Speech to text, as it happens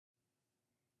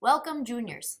Welcome,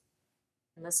 juniors.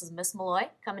 And this is Miss Malloy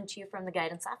coming to you from the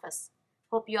guidance office.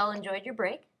 Hope you all enjoyed your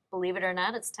break. Believe it or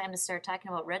not, it's time to start talking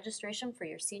about registration for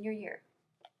your senior year.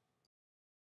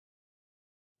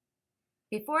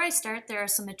 Before I start, there are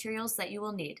some materials that you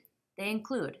will need. They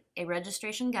include a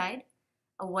registration guide,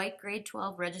 a white grade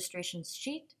 12 registration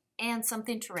sheet, and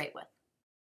something to write with.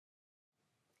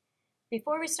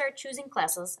 Before we start choosing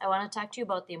classes, I want to talk to you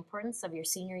about the importance of your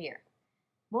senior year.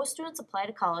 Most students apply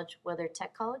to college, whether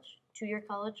tech college, two-year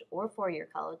college, or four-year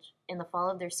college, in the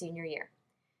fall of their senior year.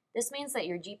 This means that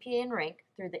your GPA and rank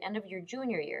through the end of your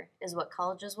junior year is what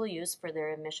colleges will use for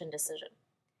their admission decision.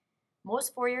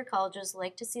 Most four-year colleges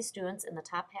like to see students in the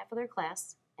top half of their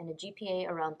class and a GPA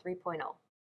around 3.0.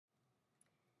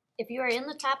 If you are in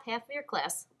the top half of your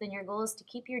class, then your goal is to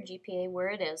keep your GPA where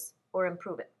it is or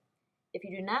improve it. If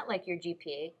you do not like your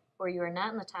GPA or you are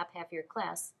not in the top half of your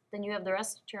class, then you have the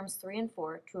rest of terms 3 and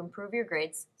 4 to improve your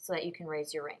grades so that you can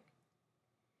raise your rank.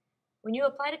 When you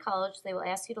apply to college, they will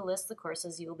ask you to list the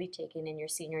courses you will be taking in your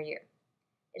senior year.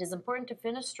 It is important to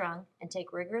finish strong and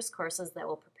take rigorous courses that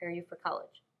will prepare you for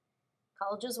college.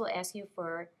 Colleges will ask you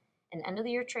for an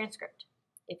end-of-the-year transcript.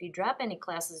 If you drop any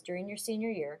classes during your senior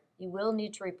year, you will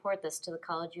need to report this to the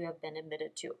college you have been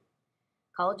admitted to.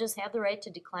 Colleges have the right to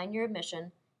decline your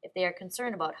admission if they are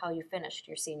concerned about how you finished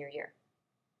your senior year.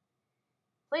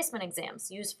 Placement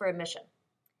exams used for admission.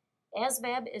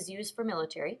 ASVAB is used for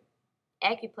military.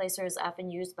 Accuplacer is often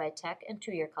used by tech and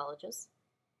two-year colleges.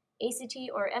 ACT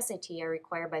or SAT are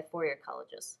required by four-year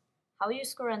colleges. How you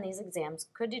score on these exams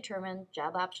could determine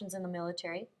job options in the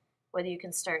military, whether you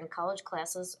can start in college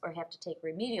classes or have to take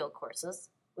remedial courses,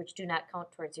 which do not count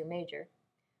towards your major,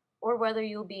 or whether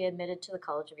you will be admitted to the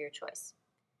college of your choice.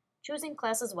 Choosing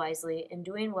classes wisely and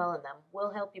doing well in them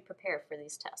will help you prepare for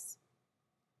these tests.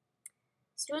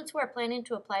 Students who are planning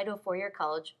to apply to a four-year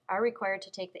college are required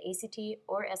to take the ACT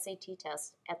or SAT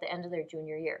test at the end of their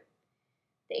junior year.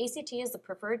 The ACT is the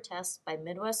preferred test by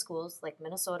Midwest schools like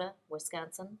Minnesota,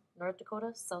 Wisconsin, North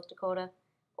Dakota, South Dakota,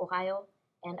 Ohio,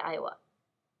 and Iowa.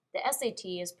 The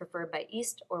SAT is preferred by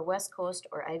East or West Coast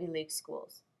or Ivy League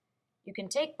schools. You can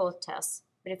take both tests,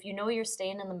 but if you know you're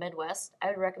staying in the Midwest, I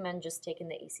would recommend just taking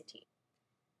the ACT.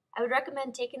 I would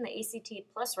recommend taking the ACT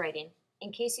plus writing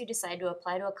in case you decide to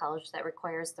apply to a college that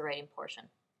requires the writing portion.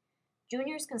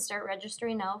 Juniors can start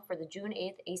registering now for the June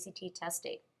 8th ACT test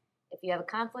date. If you have a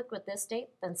conflict with this date,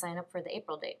 then sign up for the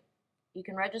April date. You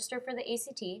can register for the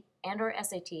ACT and or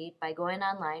SAT by going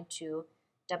online to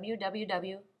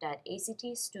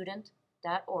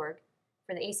www.actstudent.org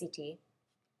for the ACT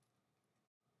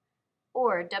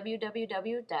or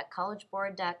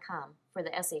www.collegeboard.com for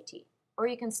the SAT. Or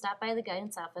you can stop by the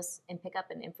guidance office and pick up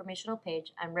an informational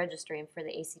page on registering for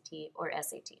the ACT or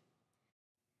SAT.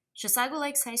 Chisago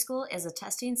Lakes High School is a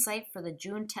testing site for the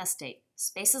June test date.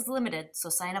 Space is limited, so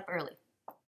sign up early.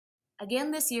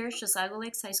 Again this year, Chisago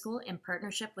Lakes High School, in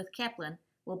partnership with Kaplan,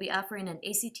 will be offering an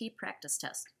ACT practice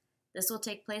test. This will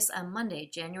take place on Monday,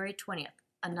 January 20th,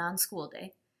 a non-school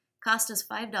day. Cost is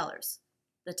 $5.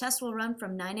 The test will run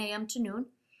from 9 a.m. to noon.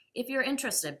 If you're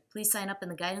interested, please sign up in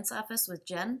the guidance office with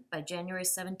Jen by January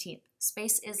 17th.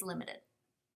 Space is limited.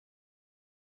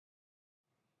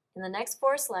 In the next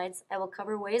 4 slides, I will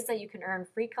cover ways that you can earn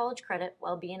free college credit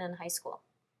while being in high school.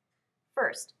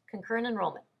 First, concurrent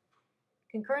enrollment.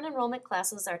 Concurrent enrollment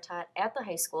classes are taught at the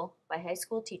high school by high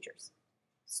school teachers.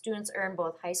 Students earn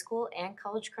both high school and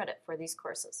college credit for these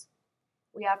courses.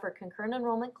 We offer concurrent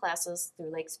enrollment classes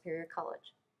through Lake Superior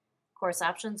College. Course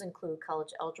options include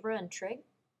college algebra and trig,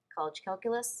 college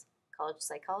calculus, college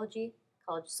psychology,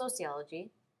 college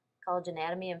sociology, college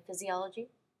anatomy and physiology,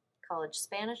 college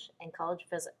Spanish, and college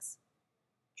physics.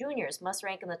 Juniors must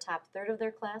rank in the top third of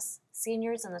their class,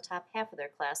 seniors in the top half of their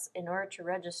class in order to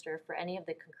register for any of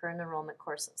the concurrent enrollment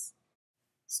courses.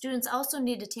 Students also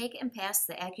need to take and pass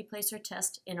the Accuplacer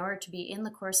test in order to be in the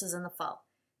courses in the fall.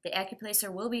 The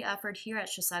Accuplacer will be offered here at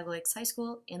Chisago Lakes High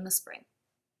School in the spring.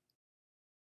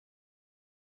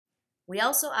 We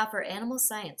also offer animal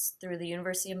science through the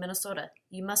University of Minnesota.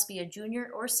 You must be a junior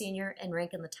or senior and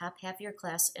rank in the top half of your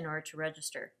class in order to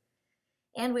register.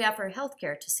 And we offer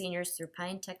healthcare to seniors through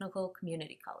Pine Technical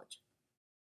Community College.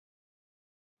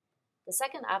 The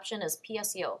second option is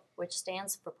PSEO, which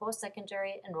stands for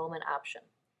Post-Secondary Enrollment Option.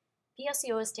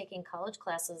 PSEO is taking college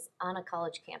classes on a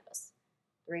college campus.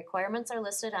 The requirements are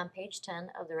listed on page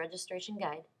 10 of the registration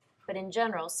guide, but in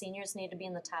general, seniors need to be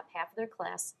in the top half of their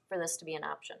class for this to be an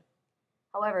option.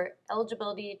 However,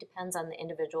 eligibility depends on the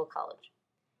individual college.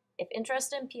 If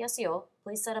interested in PSEO,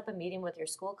 please set up a meeting with your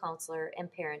school counselor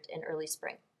and parent in early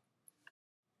spring.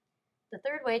 The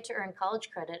third way to earn college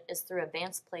credit is through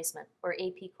advanced placement, or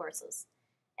AP courses.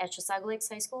 At Chisago Lakes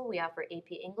High School, we offer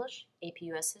AP English, AP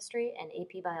US History, and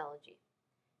AP Biology.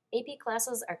 AP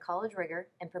classes are college rigor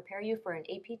and prepare you for an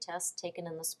AP test taken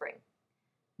in the spring.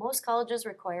 Most colleges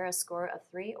require a score of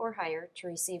 3 or higher to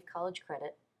receive college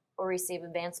credit or receive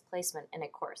advanced placement in a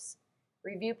course.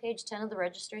 Review page 10 of the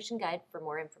registration guide for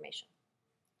more information.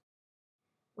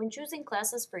 When choosing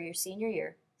classes for your senior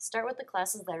year, start with the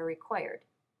classes that are required,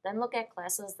 then look at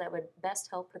classes that would best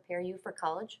help prepare you for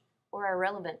college or are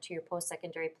relevant to your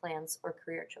post-secondary plans or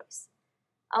career choice.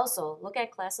 Also, look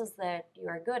at classes that you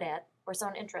are good at or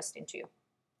sound interesting to you.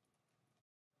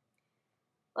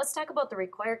 Let's talk about the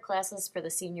required classes for the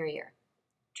senior year.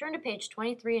 Turn to page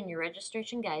 23 in your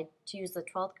registration guide to use the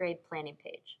 12th grade planning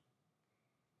page.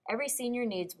 Every senior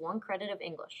needs 1 credit of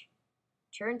English.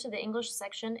 Turn to the English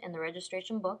section in the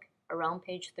registration book around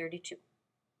page 32.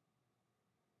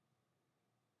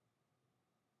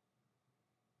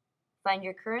 Find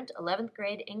your current 11th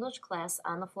grade English class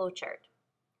on the flowchart.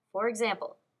 For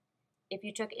example, if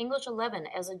you took English 11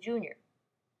 as a junior,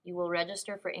 you will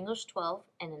register for English 12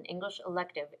 and an English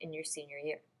elective in your senior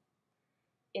year.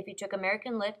 If you took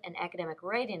American Lit and Academic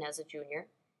Writing as a junior,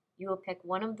 you will pick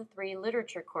one of the 3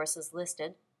 literature courses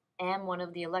listed and one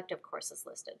of the elective courses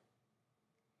listed.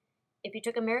 If you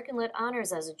took American Lit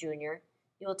Honors as a junior,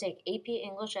 you will take AP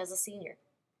English as a senior.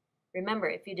 Remember,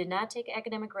 if you did not take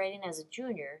Academic Writing as a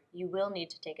junior, you will need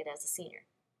to take it as a senior.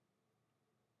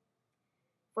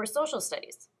 For Social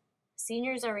Studies,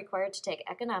 seniors are required to take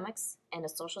Economics and a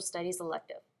Social Studies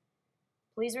elective.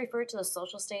 Please refer to the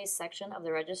Social Studies section of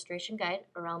the registration guide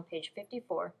around page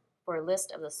 54 for a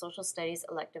list of the Social Studies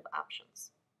elective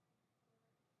options.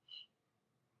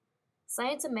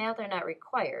 Science and math are not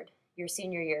required your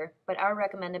senior year, but are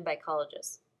recommended by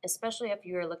colleges, especially if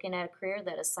you are looking at a career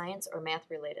that is science or math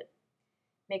related.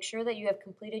 Make sure that you have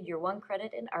completed your 1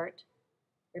 credit in art.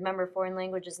 Remember, foreign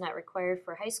language is not required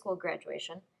for high school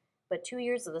graduation, but 2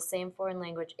 years of the same foreign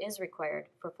language is required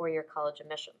for 4-year college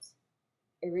admissions.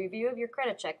 A review of your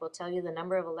credit check will tell you the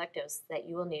number of electives that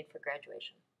you will need for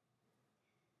graduation.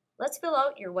 Let's fill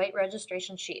out your white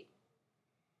registration sheet.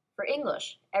 For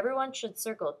English, everyone should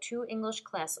circle 2 English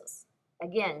classes.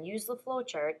 Again, use the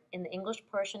flowchart in the English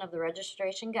portion of the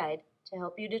registration guide to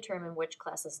help you determine which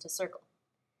classes to circle.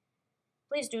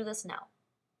 Please do this now.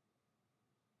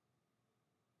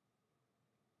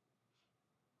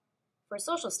 For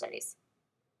Social Studies,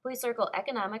 please circle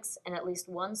Economics and at least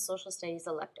 1 Social Studies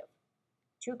elective.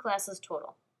 2 classes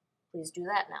total. Please do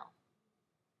that now.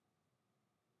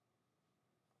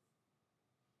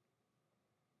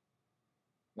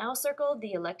 Now circle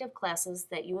the elective classes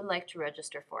that you would like to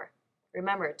register for.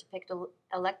 Remember to pick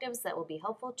electives that will be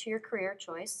helpful to your career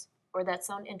choice or that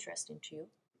sound interesting to you.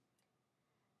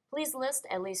 Please list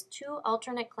at least 2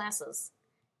 alternate classes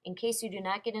in case you do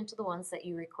not get into the ones that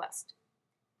you request.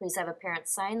 Please have a parent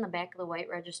sign the back of the white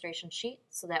registration sheet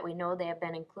so that we know they have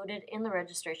been included in the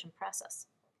registration process.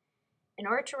 In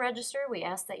order to register, we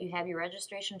ask that you have your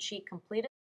registration sheet completed,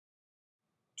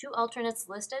 2 alternates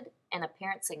listed, and a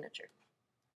parent signature.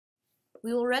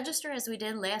 We will register as we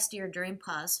did last year during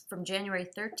pause from January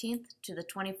 13th to the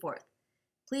 24th.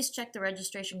 Please check the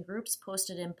registration groups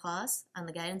posted in pause on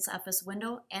the guidance office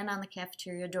window and on the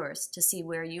cafeteria doors to see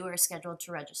where you are scheduled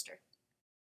to register.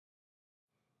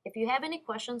 If you have any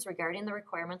questions regarding the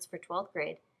requirements for 12th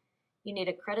grade, you need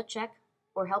a credit check,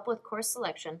 or help with course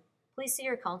selection, please see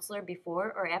your counselor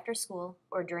before or after school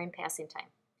or during passing time.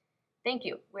 Thank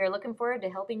you. We are looking forward to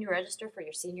helping you register for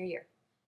your senior year.